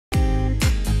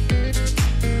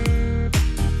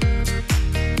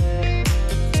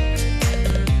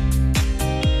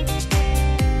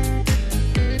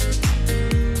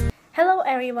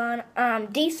everyone, I'm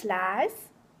D-Slice.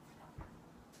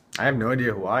 I have no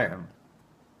idea who I am.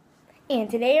 And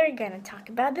today we're going to talk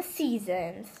about the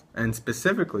seasons. And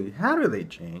specifically, how do they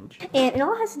change? And it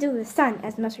all has to do with the sun,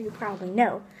 as most of you probably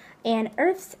know. And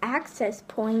Earth's axis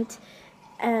point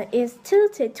is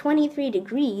tilted 23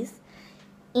 degrees.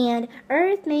 And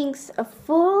Earth makes a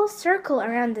full circle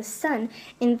around the sun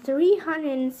in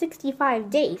 365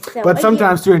 days. So But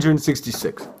sometimes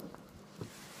 366.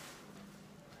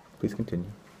 Please continue.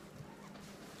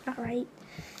 Alright.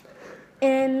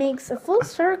 And it makes a full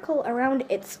circle around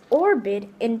its orbit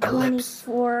in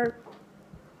 24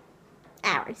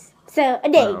 hours. So, a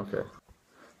day. Oh, okay.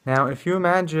 Now, if you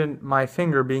imagine my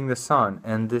finger being the sun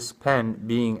and this pen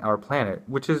being our planet,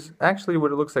 which is actually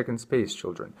what it looks like in space,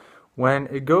 children. When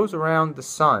it goes around the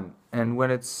sun, and when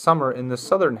it's summer in the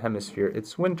southern hemisphere,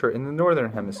 it's winter in the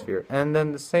northern hemisphere. And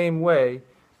then the same way,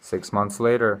 6 months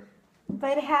later.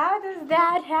 But how does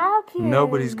that happen?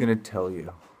 Nobody's gonna tell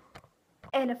you.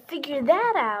 And to figure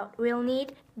that out, we'll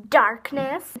need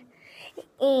darkness.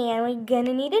 And we're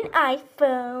gonna need an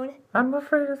iPhone. I'm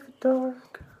afraid of the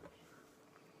dark.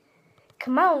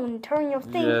 Come on, turn your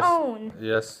thing on.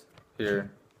 Yes, here.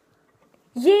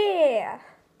 Yeah!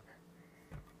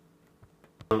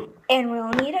 And we'll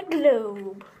need a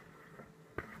globe.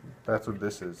 That's what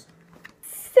this is.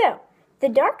 So, the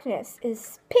darkness is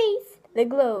space, the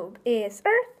globe is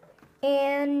Earth,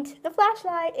 and the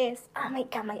flashlight is, oh my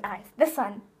god, my eyes, the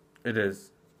sun. It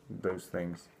is those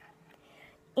things.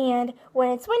 And when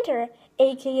it's winter,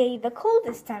 aka the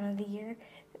coldest time of the year,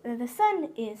 the sun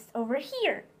is over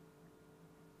here.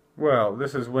 Well,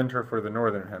 this is winter for the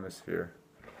northern hemisphere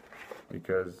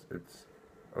because it's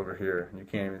over here. You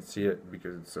can't even see it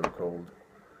because it's so cold.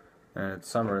 And it's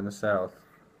summer in the south.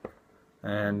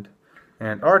 And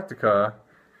Antarctica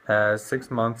has 6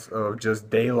 months of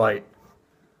just daylight.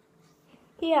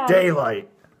 Yeah. Daylight!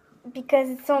 Because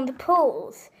it's on the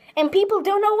poles. And people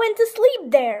don't know when to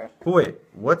sleep there. Wait,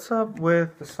 what's up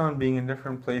with the sun being in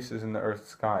different places in the Earth's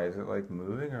sky? Is it like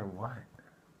moving or what?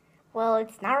 Well,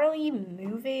 it's not really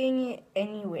moving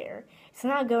anywhere. It's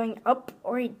not going up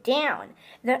or down.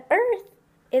 The Earth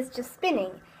is just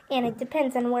spinning, and it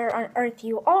depends on where on Earth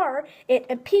you are. It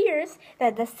appears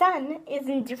that the sun is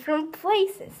in different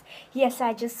places. Yes,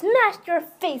 I just smashed your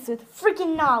face with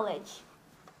freaking knowledge.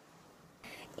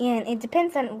 And it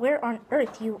depends on where on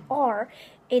Earth you are.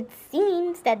 It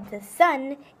seems that the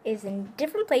sun is in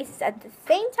different places at the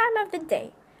same time of the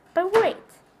day. But wait,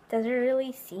 does it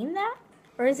really seem that?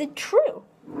 Or is it true?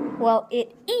 Well,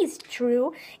 it is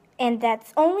true, and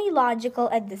that's only logical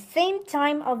at the same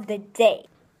time of the day.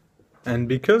 And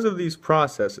because of these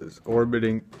processes,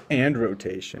 orbiting and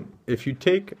rotation, if you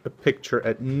take a picture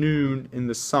at noon in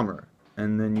the summer,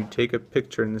 and then you take a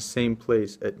picture in the same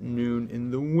place at noon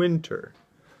in the winter,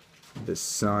 the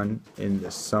sun in the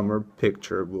summer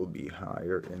picture will be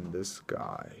higher in the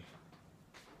sky.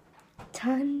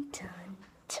 Ton, ton,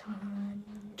 ton.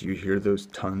 Do you hear those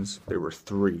tons? There were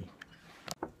 3.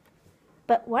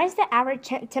 But why is the average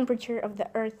temperature of the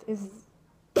Earth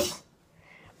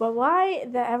why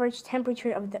the average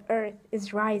temperature of the Earth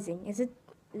is rising? Is it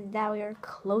that we're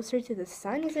closer to the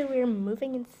sun? Is it we're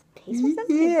moving in space or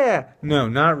something? Yeah. No,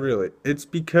 not really. It's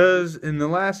because in the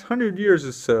last 100 years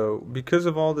or so, because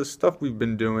of all this stuff we've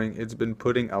been doing, it's been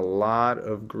putting a lot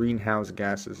of greenhouse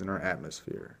gases in our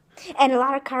atmosphere. And a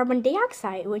lot of carbon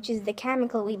dioxide, which is the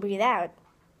chemical we breathe out.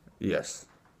 Yes,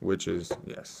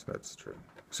 yes, that's true.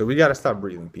 So we got to stop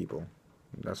breathing, people.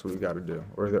 That's what we got to do,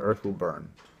 or the Earth will burn.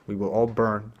 We will all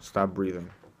burn, stop breathing.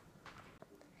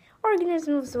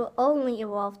 Organisms will only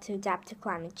evolve to adapt to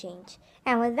climate change.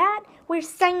 And with that, we're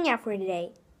signing out for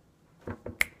today.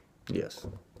 Yes.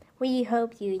 We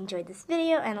hope you enjoyed this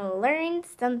video and learned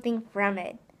something from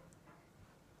it.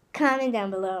 Comment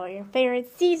down below what your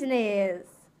favorite season is.